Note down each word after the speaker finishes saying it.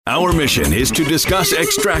Our mission is to discuss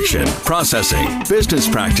extraction, processing, business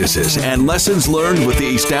practices, and lessons learned with the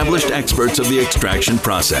established experts of the extraction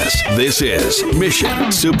process. This is Mission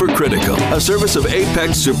Supercritical, a service of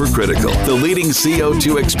Apex Supercritical, the leading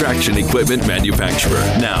CO2 extraction equipment manufacturer.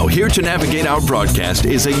 Now, here to navigate our broadcast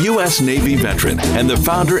is a U.S. Navy veteran and the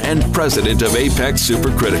founder and president of Apex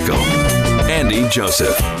Supercritical, Andy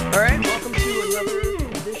Joseph. All right, welcome to another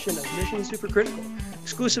edition of Mission Supercritical,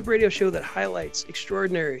 exclusive radio show that highlights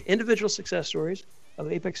extraordinary individual success stories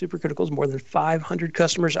of Apex Supercritical's more than 500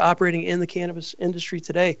 customers operating in the cannabis industry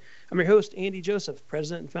today. I'm your host, Andy Joseph,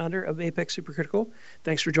 president and founder of Apex Supercritical.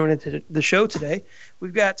 Thanks for joining the show today.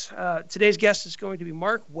 We've got today's guest is going to be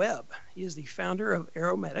Mark Webb. He is the founder of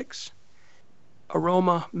Aromatic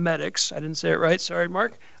Medicine. I didn't say it right. Sorry,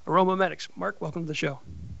 Mark. Aromatic. Mark, welcome to the show.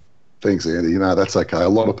 Thanks, Andy. That's okay. A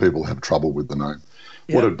lot of people have trouble with the name.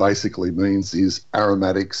 Yeah. What it basically means is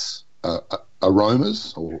aromatics,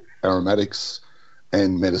 aromas, or aromatics,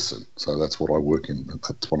 and medicine. So that's what I work in.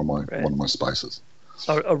 That's one of my spaces.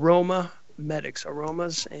 Aromas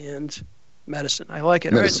and medicine. I like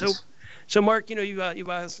it. Medicines. All right. So Mark, you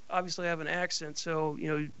obviously have an accent. So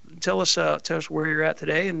tell us where you're at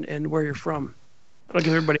today and where you're from. I'll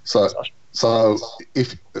give everybody. So let's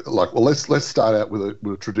start out with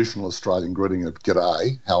a traditional Australian greeting of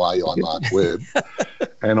 "G'day, how are you?" I'm Mark Webb,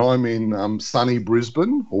 and I'm in sunny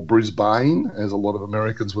Brisbane, or Brisbane, as a lot of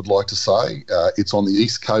Americans would like to say. It's on the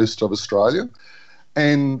east coast of Australia,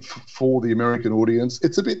 and for the American audience,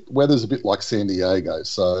 weather's a bit like San Diego.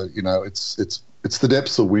 So it's the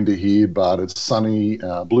depths of winter here, but it's sunny,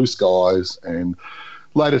 blue skies, and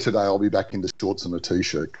later today I'll be back into shorts and a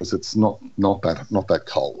t-shirt because it's not that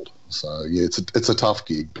cold. So yeah, it's a tough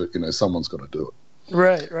gig, but someone's got to do it.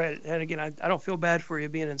 Right. And again, I don't feel bad for you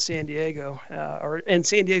being in San Diego or in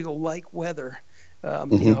San Diego-like weather.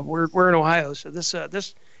 We're in Ohio, so this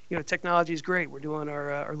technology is great. We're doing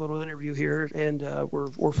our little interview here, and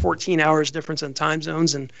we're 14 hours difference in time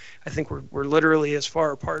zones, and I think we're literally as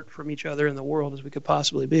far apart from each other in the world as we could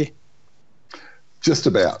possibly be. Just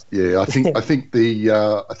about, yeah. I think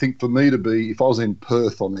for me to be, if I was in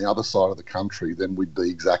Perth on the other side of the country, then we'd be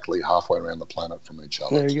exactly halfway around the planet from each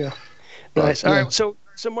other. There you go. Nice. All right. So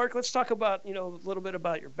Mark, let's talk about a little bit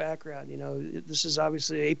about your background. This is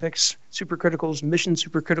obviously Apex Supercritical's Mission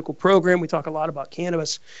Supercritical program. We talk a lot about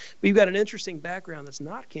cannabis, but you've got an interesting background that's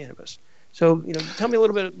not cannabis. So tell me a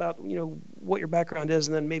little bit about what your background is,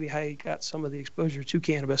 and then maybe how you got some of the exposure to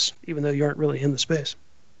cannabis, even though you aren't really in the space.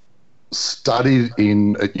 Studied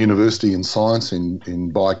at university in science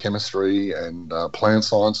in biochemistry and plant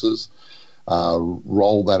sciences,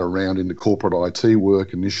 rolled that around into corporate IT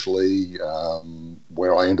work initially,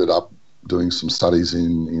 where I ended up doing some studies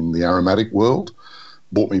in the aromatic world,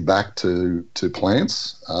 brought me back to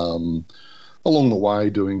plants, along the way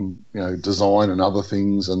doing design and other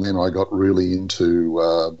things, and then I got really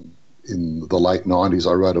into in the late 90s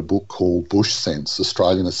I wrote a book called Bush Scents,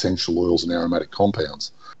 Australian Essential Oils and Aromatic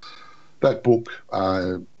Compounds. That book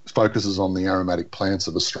focuses on the aromatic plants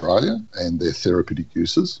of Australia and their therapeutic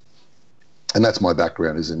uses. And that's my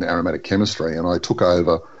background, is in aromatic chemistry. And I took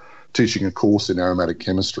over teaching a course in aromatic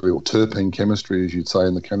chemistry, or terpene chemistry, as you'd say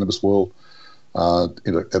in the cannabis world, at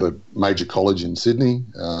a major college in Sydney.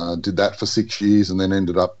 Did that for 6 years and then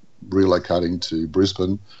ended up relocating to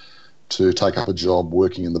Brisbane to take up a job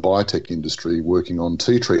working in the biotech industry, working on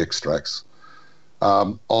tea tree extracts.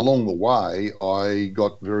 Along the way, I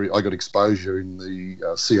got exposure in the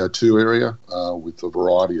CO2 area with a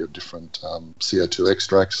variety of different CO2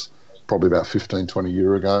 extracts, probably about 15, 20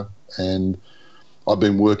 years ago. And I've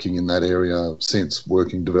been working in that area since,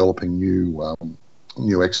 developing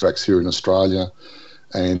new extracts here in Australia,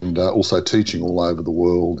 and also teaching all over the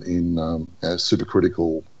world in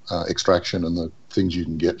supercritical extraction and the things you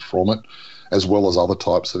can get from it, as well as other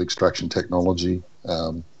types of extraction technology.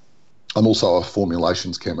 I'm also a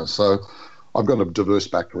formulations chemist, so I've got a diverse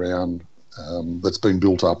background that's been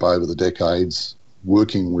built up over the decades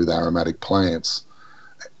working with aromatic plants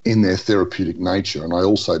in their therapeutic nature. And I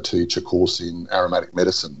also teach a course in aromatic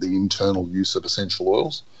medicine, the internal use of essential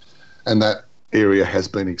oils, and that area has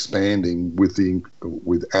been expanding with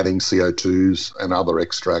adding CO2s and other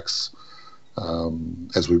extracts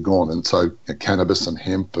as we've gone. And so cannabis and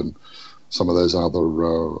hemp and some of those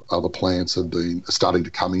other plants have been starting to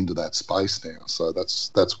come into that space now. So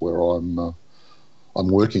that's where I'm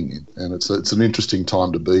working in, and it's an interesting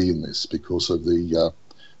time to be in this because of the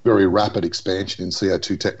very rapid expansion in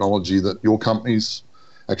CO2 technology that your company's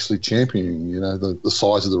actually championing. The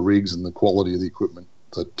size of the rigs and the quality of the equipment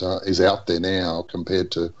that is out there now compared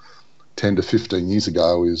to 10 to 15 years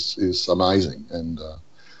ago is amazing. And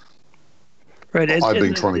Right. I've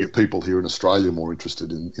been trying to get people here in Australia more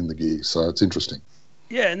interested in the gear, so it's interesting.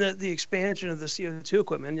 Yeah, and the expansion of the CO2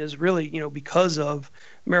 equipment is really, because of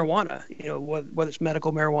marijuana. Whether it's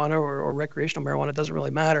medical marijuana or recreational marijuana, it doesn't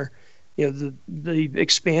really matter. The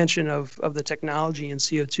expansion of the technology in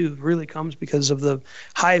CO2 really comes because of the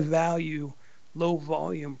high value, low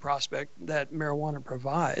volume prospect that marijuana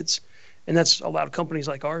provides. And that's allowed companies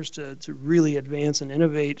like ours to really advance and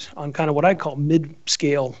innovate on kind of what I call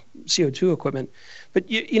mid-scale CO2 equipment. But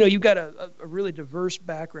you've got a really diverse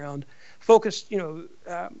background, focused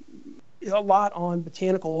a lot on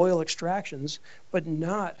botanical oil extractions, but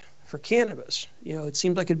not for cannabis. It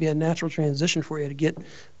seems like it'd be a natural transition for you to get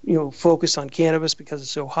focused on cannabis because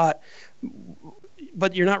it's so hot.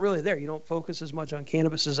 But you're not really there. You don't focus as much on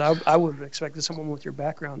cannabis as I would have expected someone with your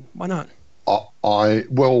background. Why not? I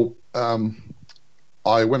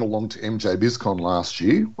went along to MJ BizCon last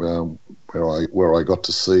year, where I got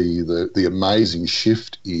to see the amazing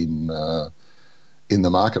shift in the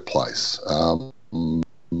marketplace.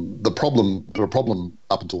 The problem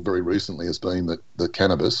up until very recently has been that the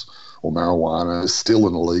cannabis or marijuana is still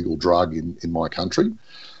an illegal drug in my country,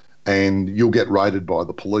 and you'll get raided by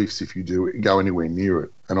the police if you go anywhere near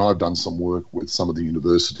it. And I've done some work with some of the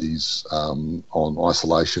universities on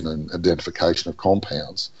isolation and identification of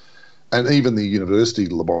compounds. And even the university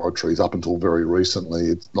laboratories, up until very recently,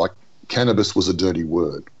 it's like cannabis was a dirty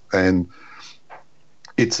word. And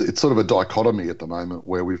it's sort of a dichotomy at the moment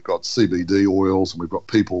where we've got CBD oils and we've got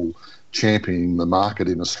people championing the market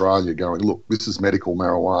in Australia going, look, this is medical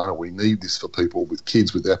marijuana. We need this for people with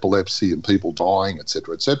kids with epilepsy and people dying, et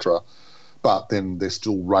cetera, et cetera. But then they're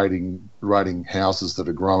still raiding houses that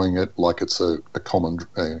are growing it like it's a common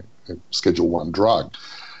Schedule 1 drug.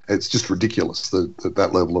 It's just ridiculous, that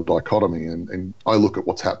level of dichotomy. And I look at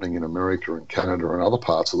what's happening in America and Canada and other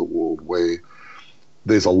parts of the world where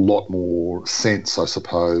there's a lot more sense, I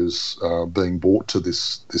suppose, being brought to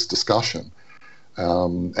this discussion.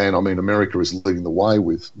 And I mean, America is leading the way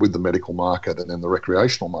with the medical market and then the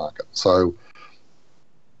recreational market. So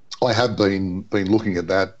I have been looking at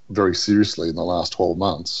that very seriously in the last 12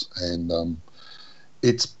 months. And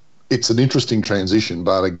it's an interesting transition,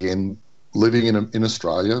 but again, living in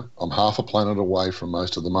Australia, I'm half a planet away from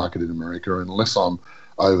most of the market in America, and unless I'm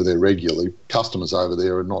over there regularly, customers over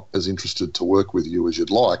there are not as interested to work with you as you'd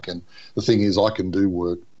like. And the thing is, I can do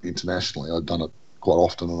work internationally. I've done it quite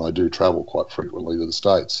often, and I do travel quite frequently to the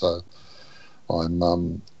States. So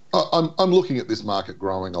I'm looking at this market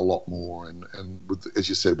growing a lot more, and with, as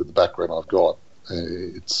you said, with the background I've got,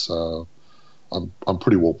 I'm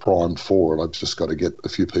pretty well primed for it. I've just got to get a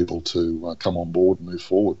few people to come on board and move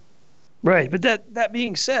forward. Right, but that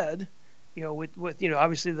being said, with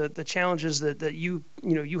obviously the challenges that you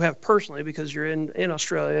have personally because you're in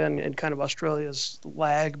Australia and kind of Australia's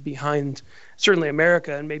lag behind certainly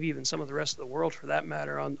America and maybe even some of the rest of the world for that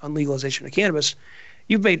matter on legalization of cannabis,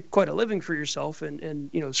 you've made quite a living for yourself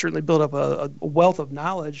and certainly built up a wealth of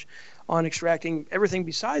knowledge on extracting everything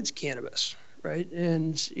besides cannabis, right?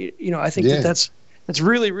 And I think that's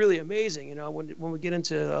really, really amazing. When we get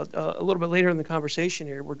into a little bit later in the conversation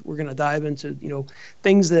here, we're going to dive into,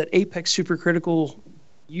 things that Apex Supercritical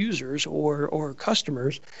users or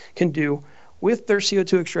customers can do with their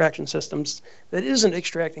CO2 extraction systems that isn't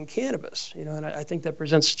extracting cannabis, and I think that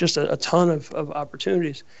presents just a ton of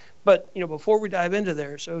opportunities. But, before we dive into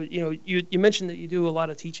there, so, you mentioned that you do a lot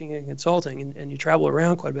of teaching and consulting and you travel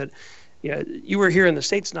around quite a bit. You were here in the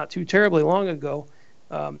States not too terribly long ago,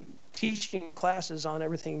 teaching classes on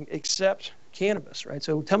everything except cannabis, right?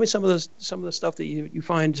 So tell me some of the stuff that you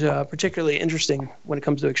find particularly interesting when it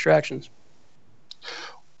comes to extractions.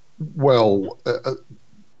 Well,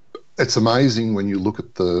 it's amazing when you look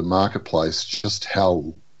at the marketplace just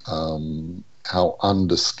how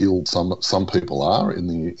underskilled some people are in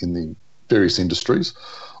the various industries.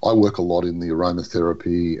 I work a lot in the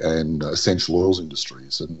aromatherapy and essential oils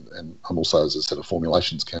industries, and I'm also, as I said, a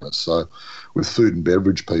formulations chemist, so with food and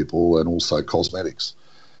beverage people and also cosmetics.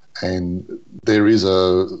 And there's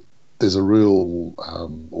a real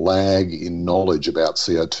lag in knowledge about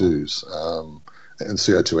CO2s and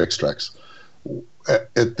CO2 extracts.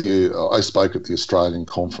 I spoke at the Australian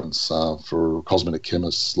conference for cosmetic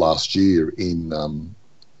chemists last year in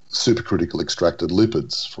supercritical extracted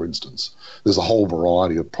lipids, for instance. There's a whole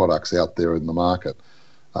variety of products out there in the market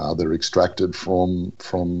that are extracted from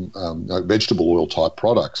vegetable oil type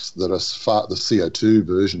products that are the CO2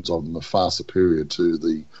 versions of them are far superior to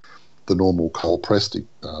the normal cold pressed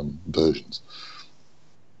versions.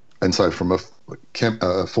 And so from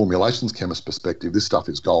a formulations chemist perspective, this stuff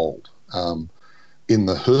is gold. In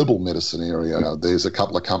the herbal medicine area, there's a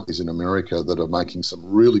couple of companies in America that are making some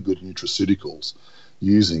really good nutraceuticals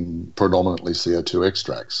using predominantly CO2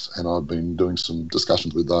 extracts, and I've been doing some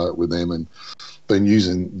discussions with them and been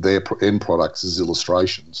using their end products as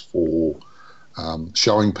illustrations for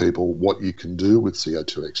showing people what you can do with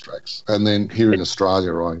CO2 extracts. And then here in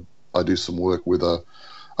Australia, I do some work with a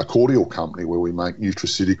cordial company where we make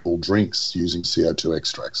nutraceutical drinks using CO2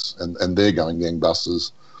 extracts, and they're going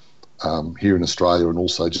gangbusters here in Australia, and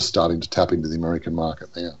also just starting to tap into the American market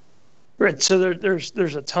now. Right. So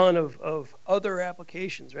there's a ton of other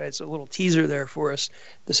applications, right? So a little teaser there for us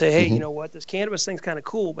to say, hey, you know what, this cannabis thing's kind of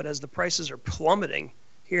cool, but as the prices are plummeting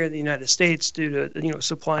here in the United States due to,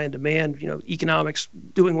 supply and demand, economics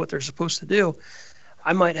doing what they're supposed to do,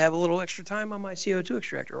 I might have a little extra time on my CO2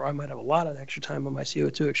 extractor, or I might have a lot of extra time on my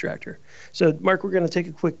CO2 extractor. So, Mark, we're going to take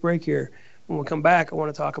a quick break here. When we come back, I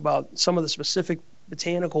want to talk about some of the specific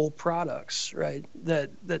botanical products, right,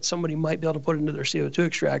 that somebody might be able to put into their CO2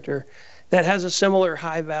 extractor that has a similar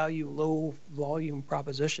high-value, low-volume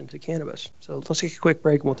proposition to cannabis. So let's take a quick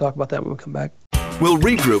break, and we'll talk about that when we come back. We'll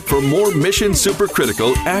regroup for more Mission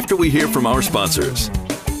Supercritical after we hear from our sponsors.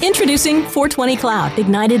 Introducing 420 Cloud,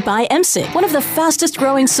 ignited by MSIG, one of the fastest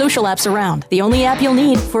growing social apps around. The only app you'll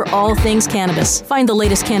need for all things cannabis. Find the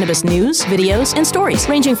latest cannabis news, videos, and stories,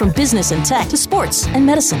 ranging from business and tech to sports and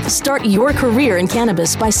medicine. Start your career in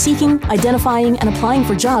cannabis by seeking, identifying, and applying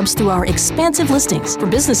for jobs through our expansive listings. For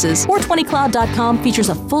businesses, 420cloud.com features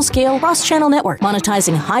a full-scale cross-channel network,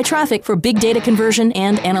 monetizing high traffic for big data conversion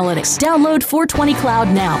and analytics. Download 420 Cloud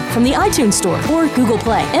now from the iTunes Store or Google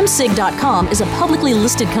Play. MSIG.com is a publicly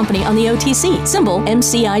listed company on the OTC, symbol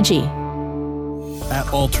MCIG. At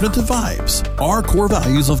Alternative Vibes, our core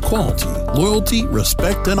values of quality, loyalty,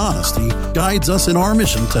 respect, and honesty guides us in our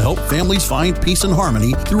mission to help families find peace and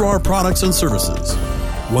harmony through our products and services.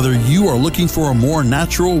 Whether you are looking for a more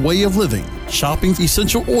natural way of living, shopping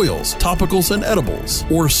essential oils, topicals, and edibles,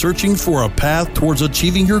 or searching for a path towards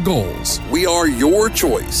achieving your goals, we are your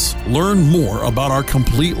choice. Learn more about our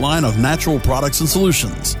complete line of natural products and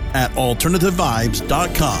solutions at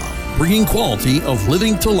AlternativeVibes.com, bringing quality of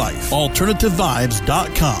living to life.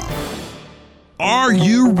 AlternativeVibes.com. Are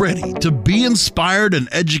you ready to be inspired and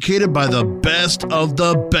educated by the best of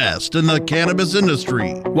the best in the cannabis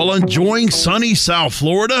industry while enjoying sunny South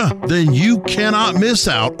Florida? Then you cannot miss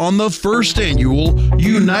out on the first annual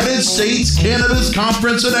United States Cannabis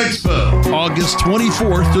Conference and Expo, August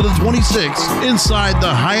 24th to the 26th, inside the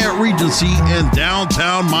Hyatt Regency in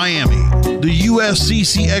downtown Miami. The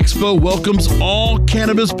USCC Expo welcomes all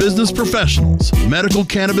cannabis business professionals, medical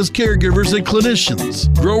cannabis caregivers and clinicians,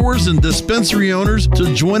 growers and dispensary owners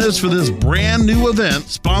to join us for this brand new event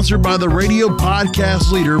sponsored by the radio podcast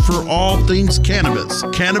leader for all things cannabis,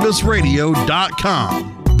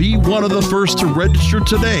 cannabisradio.com. Be one of the first to register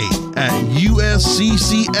today at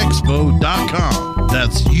usccexpo.com.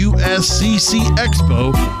 That's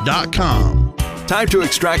usccexpo.com. Time to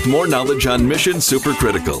extract more knowledge on Mission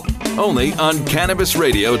Supercritical, only on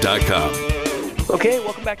cannabisradio.com. Okay,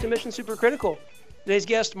 welcome back to Mission Supercritical. Today's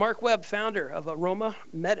guest, Mark Webb, founder of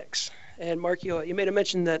Aromatic. And Mark, you made a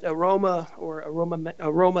mention that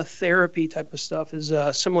aromatherapy type of stuff is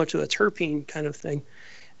similar to a terpene kind of thing.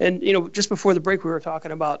 And, just before the break, we were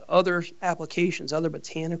talking about other applications, other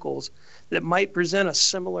botanicals that might present a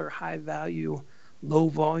similar high-value,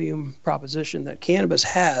 low-volume proposition that cannabis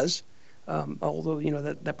has, although,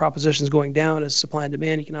 that proposition is going down as supply and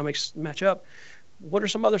demand economics match up. What are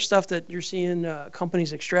some other stuff that you're seeing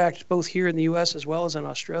companies extract, both here in the U.S. as well as in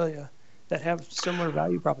Australia, that have similar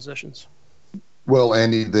value propositions? Well,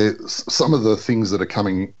 Andy, some of the things that are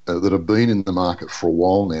coming that have been in the market for a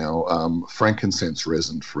while now, frankincense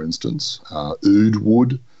resin, for instance, oud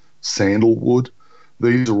wood, sandalwood,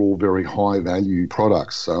 these are all very high-value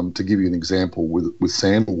products. To give you an example, with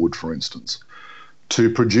sandalwood, for instance, to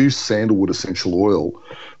produce sandalwood essential oil,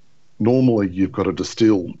 normally you've got to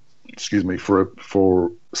distill,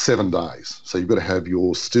 for 7 days. So you've got to have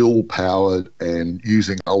your still powered and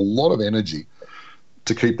using a lot of energy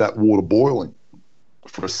to keep that water boiling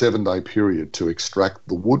for a 7-day period to extract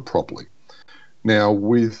the wood properly. Now,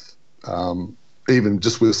 with even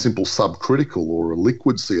just with a simple subcritical or a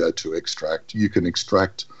liquid CO2 extract, you can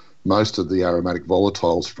extract most of the aromatic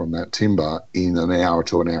volatiles from that timber in an hour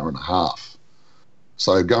to an hour and a half.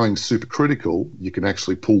 So going supercritical, you can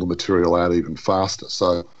actually pull the material out even faster.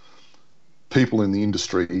 So people in the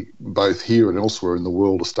industry, both here and elsewhere in the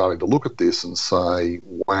world, are starting to look at this and say,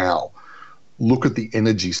 wow, look at the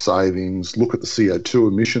energy savings, look at the CO2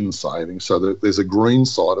 emission savings. So that there's a green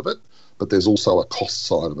side of it, but there's also a cost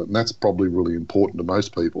side of it. And that's probably really important to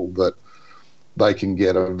most people, that They can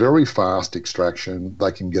get a very fast extraction.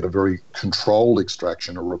 They can get a very controlled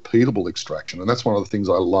extraction, a repeatable extraction. And that's one of the things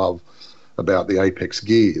I love about the Apex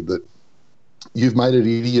gear, that you've made it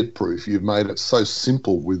idiot-proof. You've made it so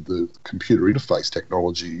simple with the computer interface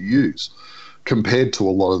technology you use, compared to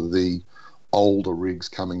a lot of the older rigs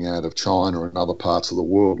coming out of China and other parts of the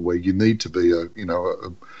world, where you need to be a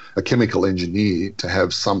chemical engineer to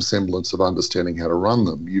have some semblance of understanding how to run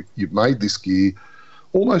them. You've made this gear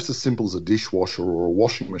almost as simple as a dishwasher or a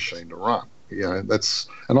washing machine to run. And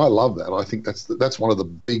I love that. I think that's one of the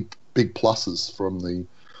big pluses from the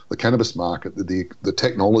cannabis market. The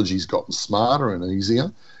technology's gotten smarter and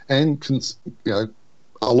easier, and a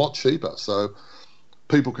lot cheaper. So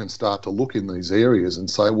people can start to look in these areas and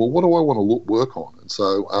say, well, what do I want to work on? And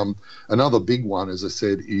so another big one, as I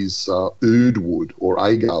said, is oud wood or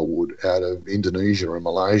agar wood out of Indonesia and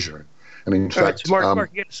Malaysia. And in fact, so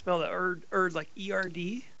Mark, you got to spell that oud like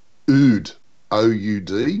E-R-D? Oud,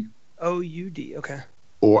 O-U-D. O-U-D, okay.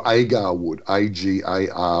 Or agar wood,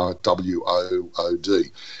 A-G-A-R-W-O-O-D.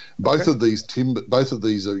 Both of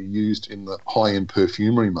these are used in the high-end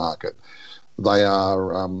perfumery market. They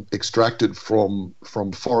are extracted from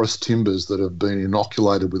forest timbers that have been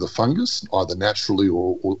inoculated with a fungus, either naturally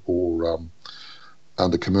or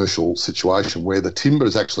under commercial situation, where the timber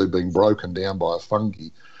is actually being broken down by a fungi,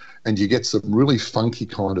 and you get some really funky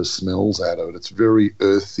kind of smells out of it. It's very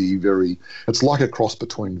earthy, it's like a cross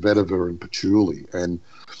between vetiver and patchouli, and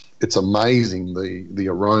it's amazing, the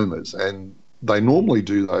aromas. And they normally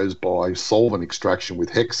do those by solvent extraction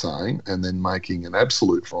with hexane and then making an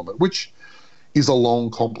absolute from it, which is a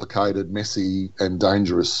long, complicated, messy and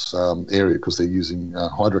dangerous area, because they're using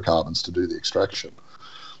hydrocarbons to do the extraction.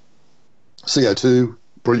 CO2,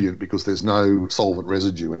 brilliant, because there's no solvent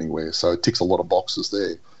residue anywhere, so it ticks a lot of boxes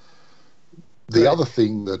there. The other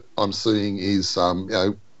thing that I'm seeing is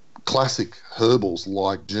classic herbals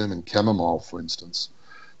like German chamomile, for instance.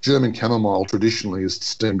 German chamomile traditionally is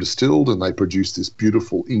steam distilled, and they produce this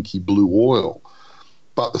beautiful inky blue oil.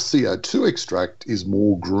 But the CO2 extract is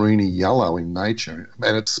more greeny yellow in nature,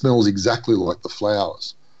 and it smells exactly like the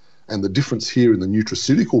flowers. And the difference here in the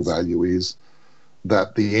nutraceutical value is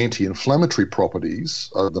that the anti-inflammatory properties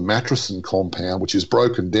of the matricin compound, which is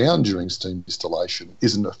broken down during steam distillation,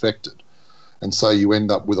 isn't affected. And so you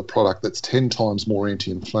end up with a product that's 10 times more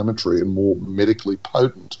anti-inflammatory and more medically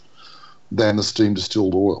potent than the steam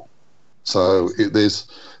distilled oil. So there's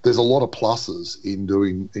a lot of pluses in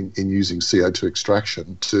using CO2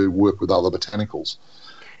 extraction to work with other botanicals.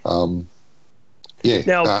 And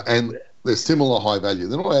they're similar high value.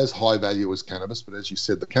 They're not as high value as cannabis, but as you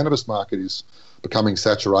said, the cannabis market is becoming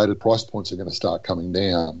saturated. Price points are going to start coming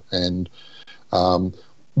down. And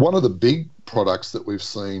one of the big products that we've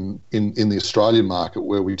seen in the Australian market,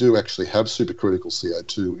 where we do actually have supercritical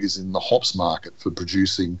CO2, is in the hops market for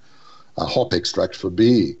producing hop extract for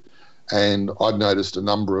beer. And I've noticed a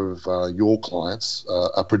number of your clients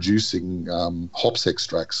are producing hops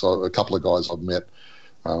extracts. So a couple of guys I've met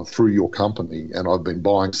through your company, and I've been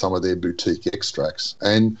buying some of their boutique extracts.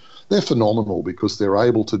 And they're phenomenal because they're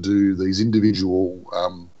able to do these individual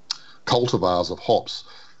cultivars of hops.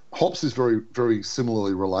 Hops is very, very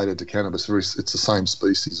similarly related to cannabis. It's the same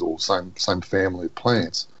species or same family of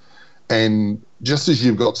plants. And just as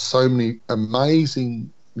you've got so many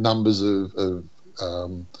amazing numbers of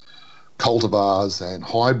cultivars and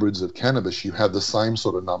hybrids of cannabis, you have the same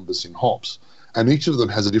sort of numbers in hops. And each of them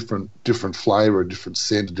has a different flavour, a different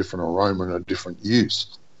scent, a different aroma, and a different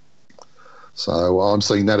use. So I'm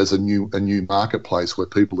seeing that as a new marketplace where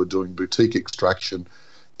people are doing boutique extraction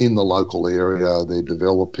in the local area. They're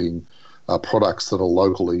developing products that are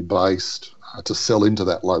locally based to sell into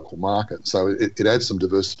that local market. So it adds some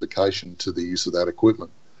diversification to the use of that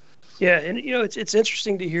equipment. Yeah, and it's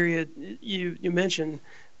interesting to hear you mention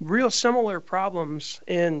real similar problems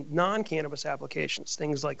in non-cannabis applications,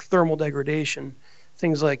 things like thermal degradation,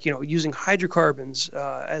 things like using hydrocarbons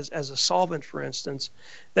as a solvent, for instance,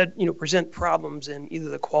 that present problems in either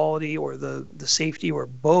the quality or the safety or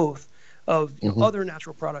both of other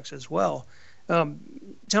natural products as well. Tell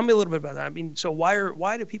me a little bit about that. I mean, so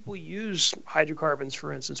why do people use hydrocarbons,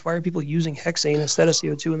 for instance? Why are people using hexane instead of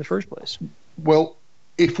CO2 in the first place? Well,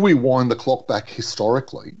 if we wind the clock back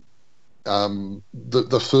historically,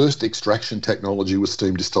 the first extraction technology was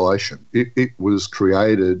steam distillation. It was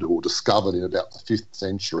created or discovered in about the 5th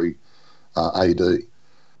century AD.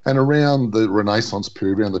 And around the Renaissance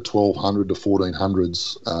period, around the 1200 to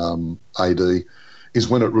 1400s AD, is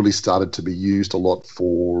when it really started to be used a lot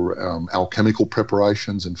for alchemical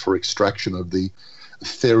preparations and for extraction of the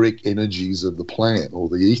etheric energies of the plant, or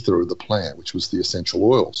the ether of the plant, which was the essential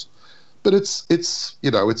oils. but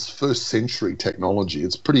it's first century technology.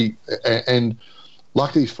 It's pretty, and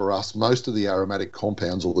lucky for us, most of the aromatic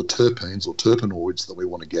compounds or the terpenes or terpenoids that we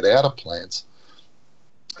want to get out of plants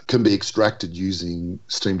can be extracted using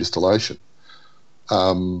steam distillation.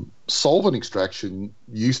 Solvent extraction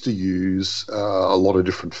used to use a lot of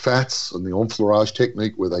different fats, and the enfleurage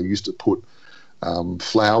technique where they used to put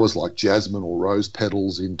flowers like jasmine or rose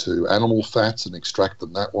petals into animal fats and extract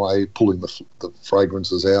them that way, pulling the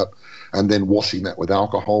fragrances out, and then washing that with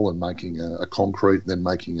alcohol and making a concrete, and then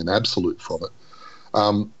making an absolute from it.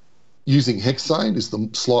 Using hexane is the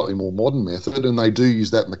slightly more modern method, and they do use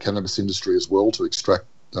that in the cannabis industry as well to extract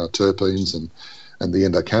terpenes and the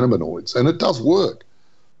endocannabinoids, and it does work.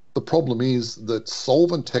 The problem is that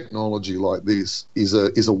solvent technology like this is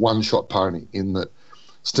a one-shot pony, in that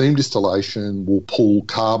steam distillation will pull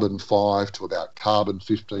carbon 5 to about carbon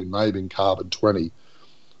 15, maybe carbon 20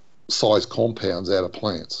 size compounds out of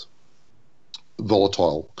plants,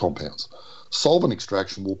 volatile compounds. Solvent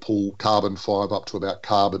extraction will pull carbon 5 up to about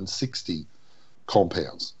carbon 60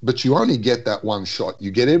 compounds, but you only get that one shot.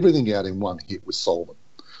 You get everything out in one hit with solvent.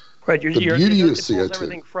 Right, the beauty of CO2,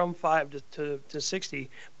 everything from 5 to 60,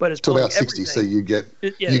 but it's to about 60. So you get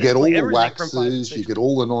all the waxes, you get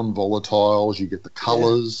all the non-volatiles, you get the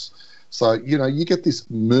colours. Yeah. So you get this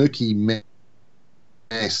murky mess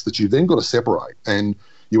that you then got to separate, and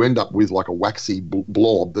you end up with like a waxy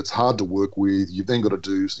blob that's hard to work with. You've then got to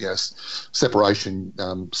do separation,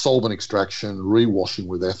 solvent extraction, rewashing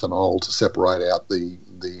with ethanol to separate out the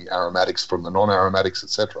aromatics from the non-aromatics,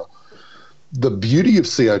 etc. The beauty of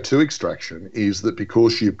CO2 extraction is that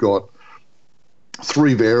because you've got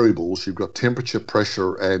 3 variables, you've got temperature,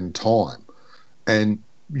 pressure, and time, and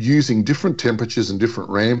using different temperatures and different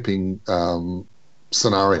ramping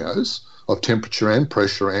scenarios of temperature and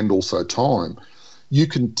pressure and also time, you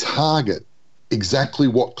can target exactly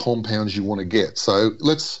what compounds you want to get. So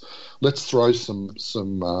let's throw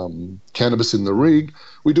some cannabis in the rig.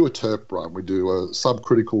 We do a terp run, we do a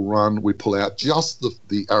subcritical run, we pull out just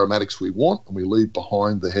the aromatics we want, and we leave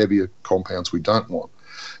behind the heavier compounds we don't want.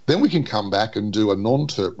 Then we can come back and do a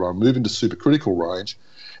non-terp run, move into supercritical range,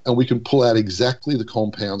 and we can pull out exactly the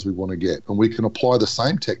compounds we want to get, and we can apply the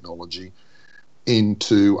same technology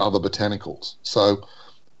into other botanicals. So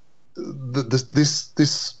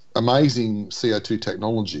this amazing CO2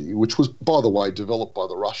 technology, which was, by the way, developed by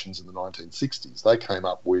the Russians in the 1960s. They came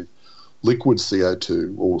up with liquid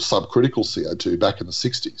CO2 or subcritical CO2 back in the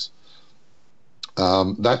 60s.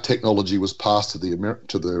 That technology was passed to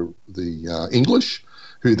the English,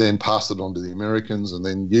 who then passed it on to the Americans, and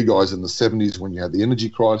then you guys in the 70s, when you had the energy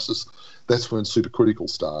crisis, that's when supercritical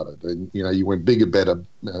started, and you went bigger, better,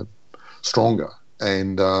 stronger,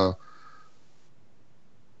 and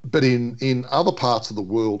but in other parts of the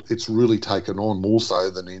world, it's really taken on more so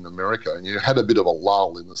than in America. And you had a bit of a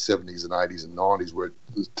lull in the 70s and 80s and 90s where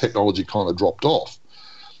the technology kind of dropped off.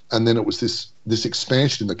 And then it was this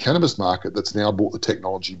expansion in the cannabis market that's now brought the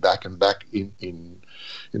technology back in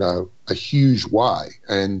a huge way.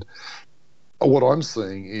 And what I'm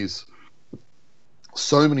seeing is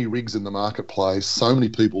so many rigs in the marketplace, so many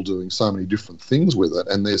people doing so many different things with it,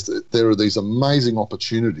 and there are these amazing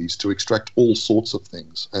opportunities to extract all sorts of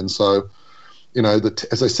things. And so,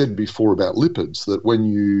 as I said before about lipids, that when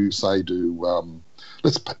you say do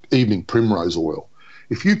evening primrose oil,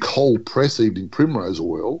 if you cold press evening primrose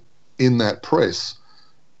oil, in that press,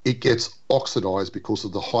 it gets oxidized because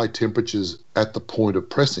of the high temperatures at the point of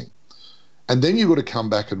pressing. And then you've got to come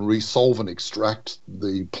back and resolve and extract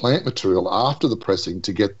the plant material after the pressing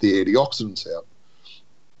to get the antioxidants out.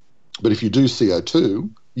 But if you do CO2,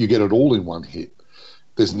 you get it all in one hit.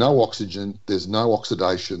 There's no oxygen, there's no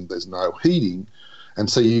oxidation, there's no heating. And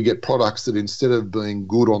so you get products that instead of being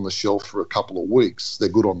good on the shelf for a couple of weeks, they're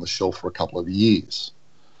good on the shelf for a couple of years.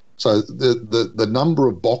 So the number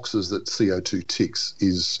of boxes that CO2 ticks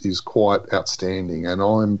is quite outstanding.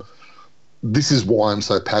 And this is why I'm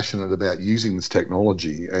so passionate about using this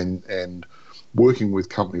technology and working with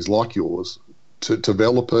companies like yours to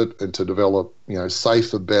develop it and to develop,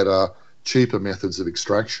 safer, better, cheaper methods of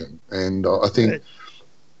extraction. And I think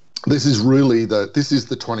this is really the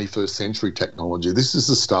 21st century technology. This is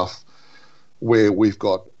the stuff where we've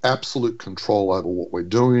got absolute control over what we're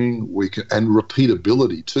doing. And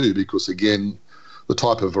repeatability too, because again, the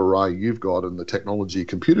type of array you've got and the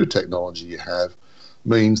computer technology you have,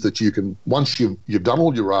 means that you can, once you've done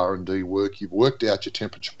all your R&D work, you've worked out your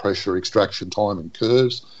temperature, pressure, extraction time and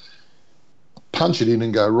curves, punch it in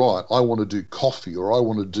and go, right, I want to do coffee, or I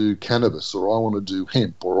want to do cannabis, or I want to do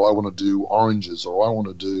hemp, or I want to do oranges, or I want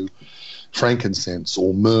to do frankincense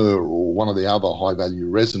or myrrh or one of the other high-value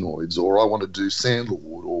resinoids, or I want to do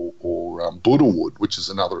sandalwood or Buddlewood, which is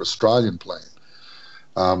another Australian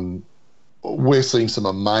plant. We're seeing some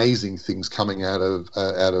amazing things coming out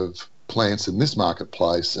of plants in this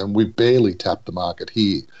marketplace, and we've barely tapped the market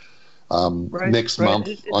here. Next month,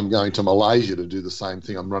 I'm going to Malaysia to do the same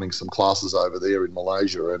thing. I'm running some classes over there in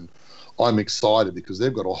Malaysia, and I'm excited because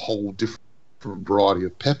they've got a whole different variety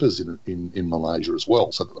of peppers in Malaysia as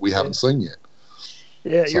well, so that we haven't seen yet.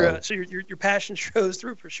 Yeah, your passion shows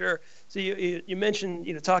through for sure. So you mentioned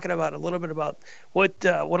talking about a little bit about what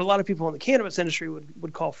a lot of people in the cannabis industry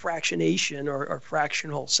would call fractionation or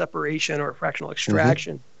fractional separation or fractional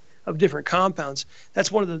extraction of different compounds.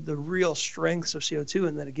 That's one of the real strengths of CO2,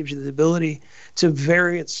 in that it gives you the ability to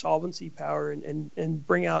vary its solvency power and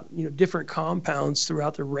bring out different compounds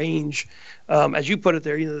throughout the range, as you put it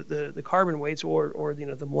there, the carbon weights or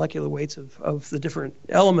the molecular weights of the different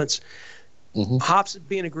elements. Hops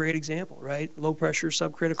being a great example, right? Low pressure,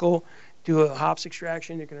 subcritical. Do a hops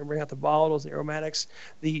extraction, you're going to bring out the volatiles, the aromatics,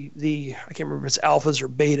 the I can't remember if it's alphas or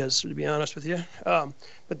betas, to be honest with you.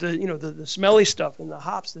 But the smelly stuff in the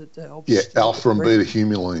hops that helps. Yeah, alpha and beta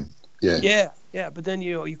humulene. Yeah. But then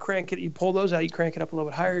you crank it, you pull those out, you crank it up a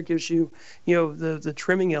little bit higher. It gives you the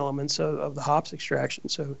trimming elements of the hops extraction.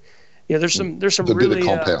 So there's some the really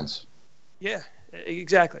bitter compounds.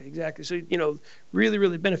 Exactly. So really,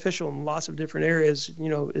 really beneficial in lots of different areas.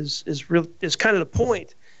 Is kind of the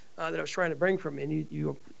point that I was trying to bring from you, and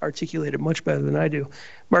you articulate it much better than I do.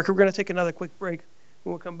 Mark, we're going to take another quick break.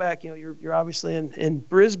 When we come back, you're obviously in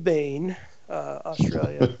Brisbane,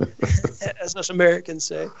 Australia, as us Americans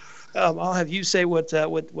say. I'll have you say what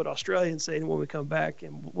Australians say, and when we come back,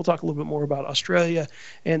 and we'll talk a little bit more about Australia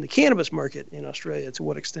and the cannabis market in Australia, to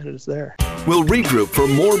what extent it is there. We'll regroup for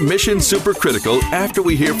more Mission Supercritical after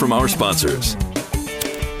we hear from our sponsors.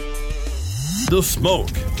 The smoke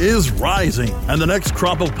is rising, and the next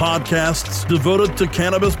crop of podcasts devoted to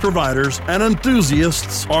cannabis providers and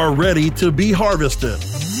enthusiasts are ready to be harvested.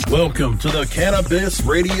 Welcome to the Cannabis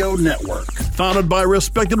Radio Network, founded by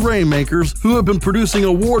respected rainmakers who have been producing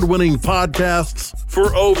award-winning podcasts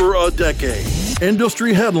for over a decade.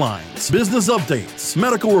 Industry headlines, business updates,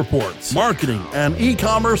 medical reports, marketing, and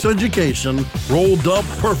e-commerce education rolled up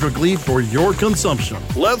perfectly for your consumption.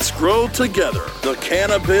 Let's grow together. The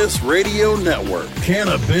Cannabis Radio Network.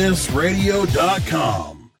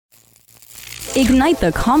 CannabisRadio.com. Ignite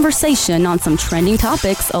the conversation on some trending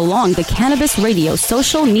topics along the Cannabis Radio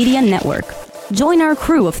social media network. Join our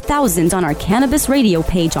crew of thousands on our Cannabis Radio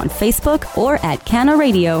page on Facebook or at Canna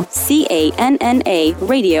Radio, CANNA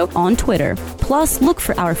Radio on Twitter. Plus, look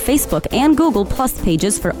for our Facebook and Google Plus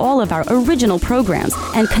pages for all of our original programs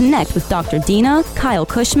and connect with Dr. Dina, Kyle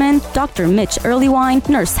Cushman, Dr. Mitch Earlywine,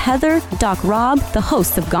 Nurse Heather, Doc Rob, the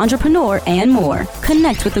hosts of Ganjapreneur, and more.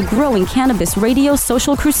 Connect with the growing Cannabis Radio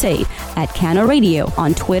social crusade at Canna Radio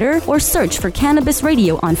on Twitter or search for Cannabis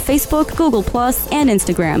Radio on Facebook, Google Plus, and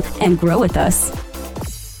Instagram and grow with us.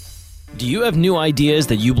 Do you have new ideas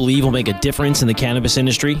that you believe will make a difference in the cannabis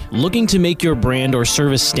industry? Looking to make your brand or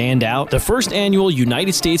service stand out? The first annual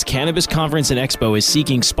United States Cannabis Conference and Expo is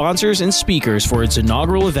seeking sponsors and speakers for its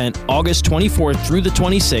inaugural event August 24th through the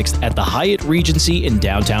 26th at the Hyatt Regency in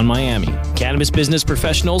downtown Miami. Cannabis business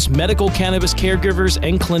professionals, medical cannabis caregivers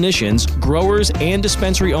and clinicians, growers, and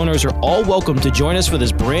dispensary owners are all welcome to join us for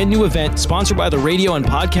this brand new event sponsored by the radio and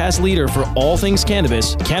podcast leader for all things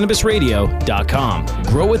cannabis, CannabisRadio.com.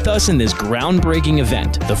 Grow with us in this groundbreaking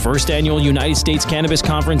event, the first annual United States Cannabis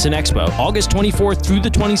Conference and Expo, August 24th through the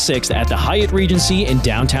 26th at the Hyatt Regency in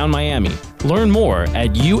downtown Miami. Learn more at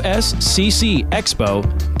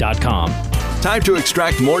usccexpo.com. Time to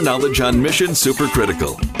extract more knowledge on Mission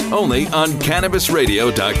Supercritical, only on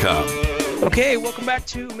CannabisRadio.com. Okay, welcome back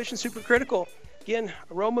to Mission Supercritical. Again,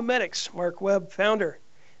 Aromamedics, Mark Webb, founder.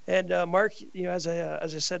 And Mark, as I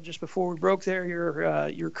said just before we broke there,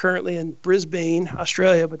 you're currently in Brisbane,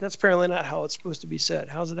 Australia, but that's apparently not how it's supposed to be said.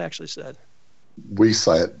 How's it actually said? We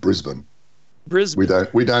say it Brisbane. Brisbane.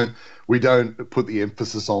 We don't put the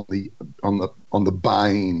emphasis on the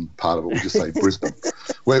Bane part of it. We just say Brisbane.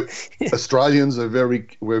 Australians are very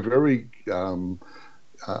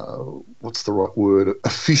what's the right word?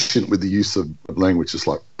 Efficient with the use of language, just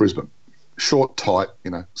like Brisbane. Short, tight,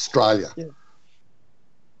 Australia. Yeah.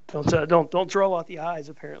 Don't draw out the eyes.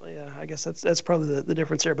 Apparently, I guess that's probably the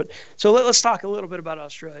difference there. But so let's talk a little bit about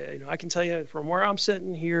Australia. I can tell you from where I'm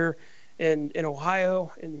sitting here in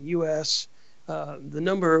Ohio, in the U.S., the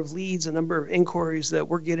number of leads, the number of inquiries that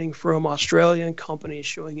we're getting from Australian companies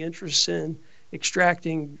showing interest in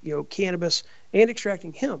extracting, cannabis and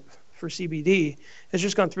extracting hemp for CBD has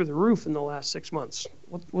just gone through the roof in the last 6 months.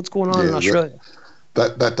 What's going on in Australia?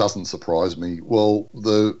 That doesn't surprise me. Well,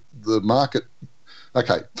 the market.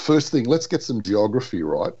 Okay, first thing, let's get some geography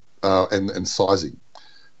right and sizing.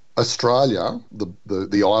 Australia,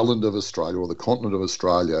 the island of Australia or the continent of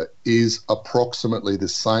Australia is approximately the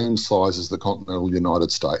same size as the continental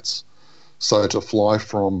United States. So to fly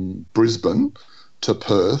from Brisbane to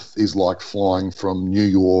Perth is like flying from New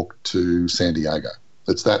York to San Diego.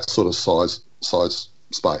 It's that sort of size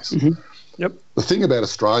space. Mm-hmm. Yep. The thing about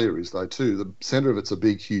Australia is, though, too, the centre of it's a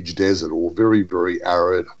big, huge desert or very, very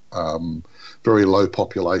arid, very low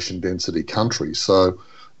population density country. So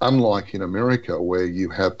unlike in America, where you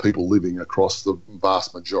have people living across the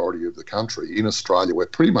vast majority of the country, in Australia, we're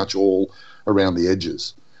pretty much all around the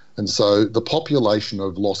edges. And so the population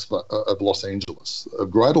of Los Angeles, of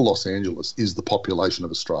Greater Los Angeles, is the population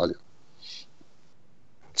of Australia.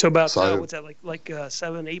 So what's that, like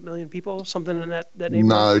 7-8 million people, something in that neighborhood?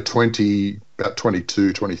 No, about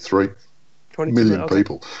 22, 23 million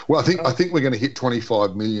people. Well, I think we're going to hit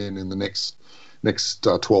 25 million in the next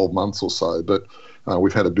 12 months or so. But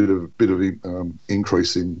we've had a bit of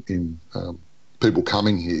increase in people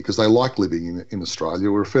coming here because they like living in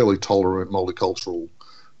Australia. We're a fairly tolerant, multicultural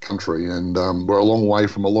country, and we're a long way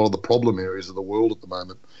from a lot of the problem areas of the world at the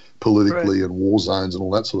moment, politically, and war zones and all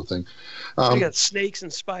that sort of thing. We got snakes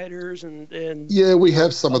and spiders and yeah, we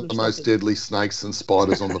have some of the most deadly snakes and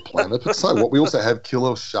spiders on the planet. But so what? We also have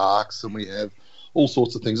killer sharks, and we have all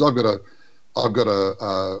sorts of things. I've got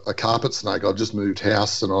a carpet snake. I've just moved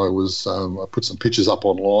house, and I put some pictures up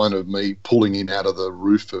online of me pulling him out of the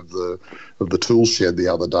roof of the tool shed the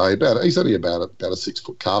other day. He's only about a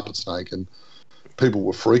 6-foot carpet snake, and people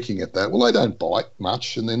were freaking at that. Well, they don't bite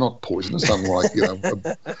much, and they're not poisonous, unlike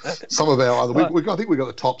some of our other. I think we've got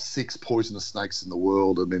the top 6 poisonous snakes in the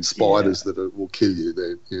world, and then spiders that will kill you.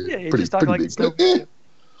 They're pretty big.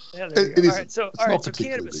 Yeah, it is. All right, so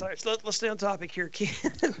cannabis. All right, so let's stay on topic here.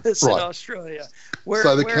 Cannabis in Australia.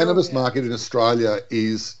 The cannabis market in Australia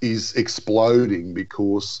is exploding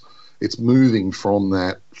because it's moving from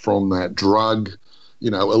that drug,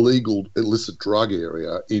 illegal illicit drug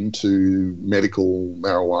area into medical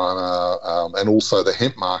marijuana, and also the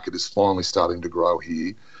hemp market is finally starting to grow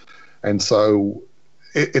here. And so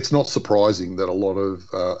it's not surprising that a lot of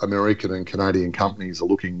American and Canadian companies are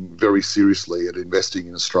looking very seriously at investing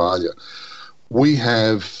in Australia. We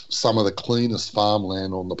have some of the cleanest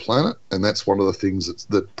farmland on the planet, and that's one of the things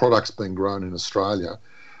that products being grown in Australia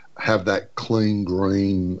have that clean,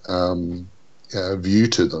 green view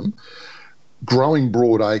to them. Growing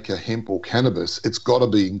broadacre hemp or cannabis, it's got to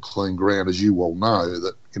be in clean ground, as you well know,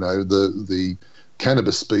 that the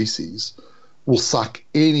cannabis species will suck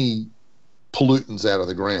any pollutants out of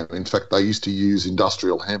the ground. In fact, they used to use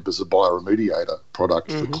industrial hemp as a bioremediator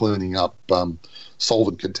product for cleaning up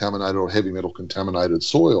solvent contaminated or heavy metal contaminated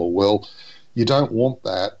soil. Well, you don't want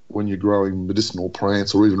that when you're growing medicinal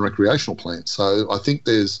plants or even recreational plants. So I think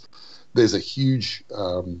there's a huge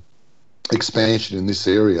expansion in this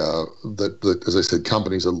area that, as I said,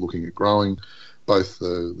 companies are looking at growing, both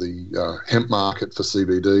the hemp market for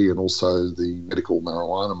CBD and also the medical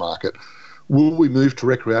marijuana market. Will we move to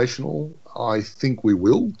recreational? I think we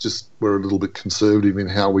will. Just we're a little bit conservative in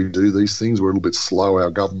how we do these things. We're a little bit slow. Our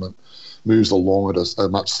government moves along at a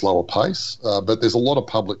much slower pace. But there's a lot of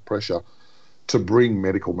public pressure to bring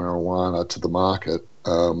medical marijuana to the market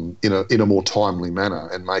in a more timely manner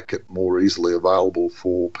and make it more easily available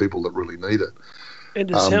for people that really need it.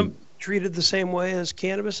 And is hemp treated the same way as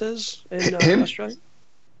cannabis is in Australia?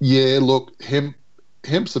 Yeah, look,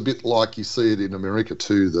 hemp's a bit like you see it in America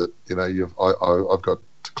too. That I've got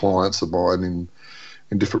clients of mine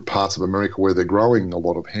in different parts of America where they're growing a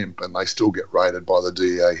lot of hemp, and they still get raided by the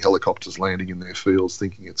DEA helicopters landing in their fields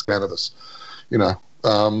thinking it's cannabis.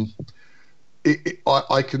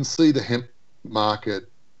 I can see the hemp market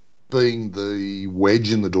being the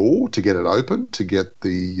wedge in the door to get it open, to get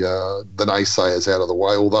the naysayers out of the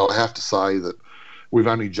way. Although I have to say that we've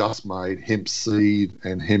only just made hemp seed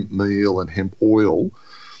and hemp meal and hemp oil,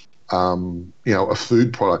 a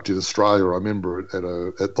food product in Australia. I remember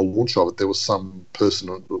at the launch of it, there was some person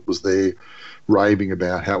that was there raving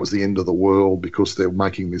about how it was the end of the world because they're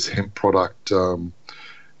making this hemp product,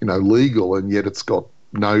 legal, and yet it's got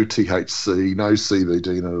no THC, no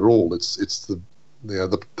CBD in it at all. It's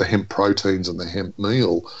the hemp proteins and the hemp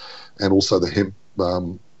meal, and also the hemp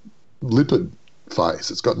lipid phase.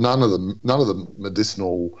 It's got none of the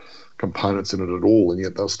medicinal components in it at all, and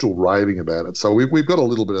yet they're still raving about it. So we've got a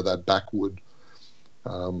little bit of that backward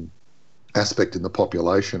aspect in the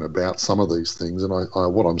population about some of these things. And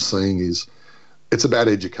what I'm seeing is it's about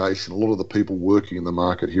education. A lot of the people working in the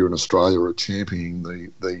market here in Australia are championing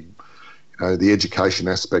the education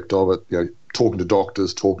aspect of it. Talking to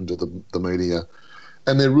doctors, talking to the media,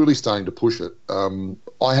 and they're really starting to push it.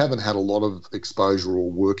 I haven't had a lot of exposure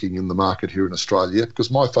or working in the market here in Australia yet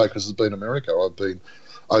because my focus has been America. I've been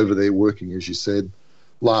over there working, as you said.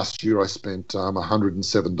 Last year I spent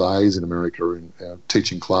 107 days in America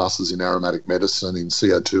teaching classes in aromatic medicine, in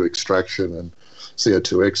CO2 extraction and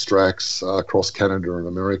CO2 extracts across Canada and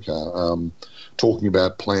America, talking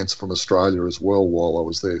about plants from Australia as well while I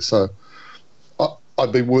was there. So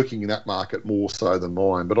I've been working in that market more so than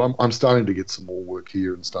mine, but I'm starting to get some more work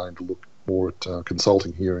here and starting to look more at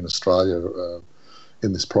consulting here in Australia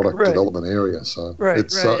in this product development area. So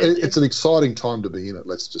it's an exciting time to be in it,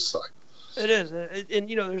 let's just say. It is, and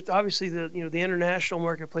there's obviously the international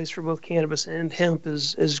marketplace for both cannabis and hemp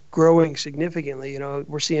is growing significantly.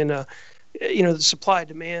 We're seeing the supply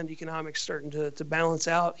demand economics starting to balance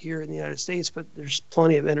out here in the United States, but there's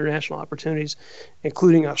plenty of international opportunities,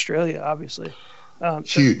 including Australia, obviously.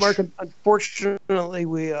 Huge. So Mark, unfortunately,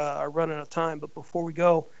 we are running out of time. But before we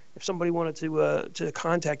go, if somebody wanted to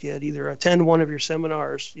contact you, either attend one of your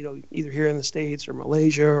seminars, either here in the States or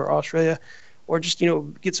Malaysia or Australia, or just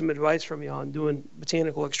get some advice from you on doing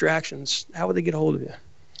botanical extractions, how would they get a hold of you?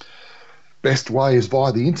 Best way is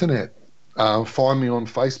via the internet. Find me on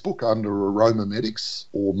Facebook under Aromamedics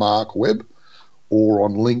or Mark Webb, or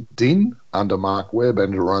on LinkedIn under Mark Webb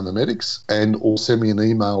and Aromamedics, or send me an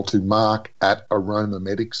email to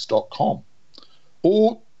mark@aromamedics.com,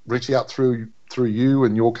 or reach out through you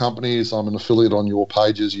and your company, as I'm an affiliate on your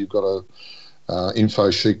pages. You've got a info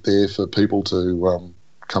sheet there for people to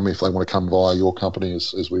come if they want to come via your company,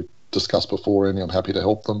 as we've discussed before, Andy. I'm happy to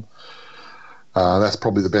help them. That's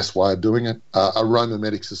probably the best way of doing it.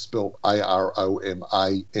 Aromamedics is spelled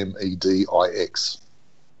AROMAMEDIX.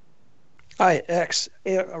 IX,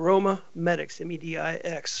 Aromamedics,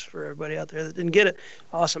 MEDIX, for everybody out there that didn't get it.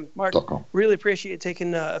 Awesome. Mark, really appreciate you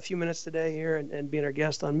taking a few minutes today here and being our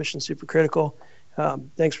guest on Mission Supercritical.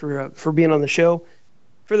 Thanks for being on the show.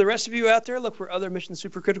 For the rest of you out there, look for other Mission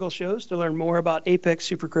Supercritical shows to learn more about Apex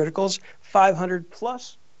Supercritical's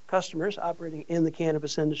 500-plus customers operating in the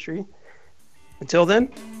cannabis industry. Until then,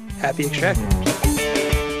 happy extracting.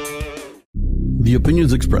 The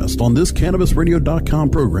opinions expressed on this CannabisRadio.com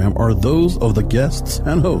program are those of the guests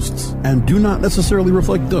and hosts and do not necessarily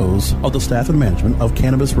reflect those of the staff and management of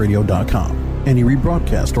CannabisRadio.com. Any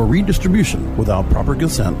rebroadcast or redistribution without proper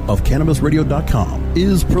consent of CannabisRadio.com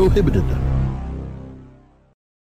is prohibited.